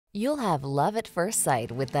You'll have love at first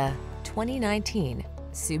sight with the 2019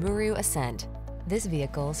 Subaru Ascent. This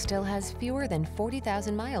vehicle still has fewer than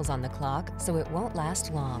 40,000 miles on the clock, so it won't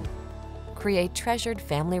last long. Create treasured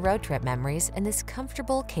family road trip memories in this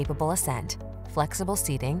comfortable, capable Ascent. Flexible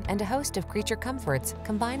seating and a host of creature comforts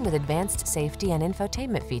combine with advanced safety and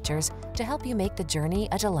infotainment features to help you make the journey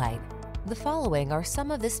a delight. The following are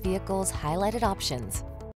some of this vehicle's highlighted options: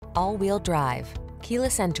 all-wheel drive,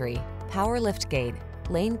 keyless entry, power liftgate,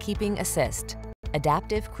 lane keeping assist,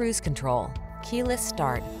 adaptive cruise control, keyless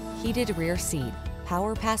start, heated rear seat,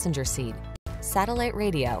 power passenger seat, satellite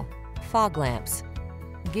radio, fog lamps.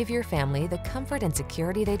 Give your family the comfort and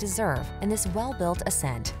security they deserve in this well-built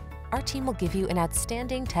Ascent. Our team will give you an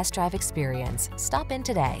outstanding test drive experience. Stop in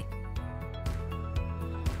today.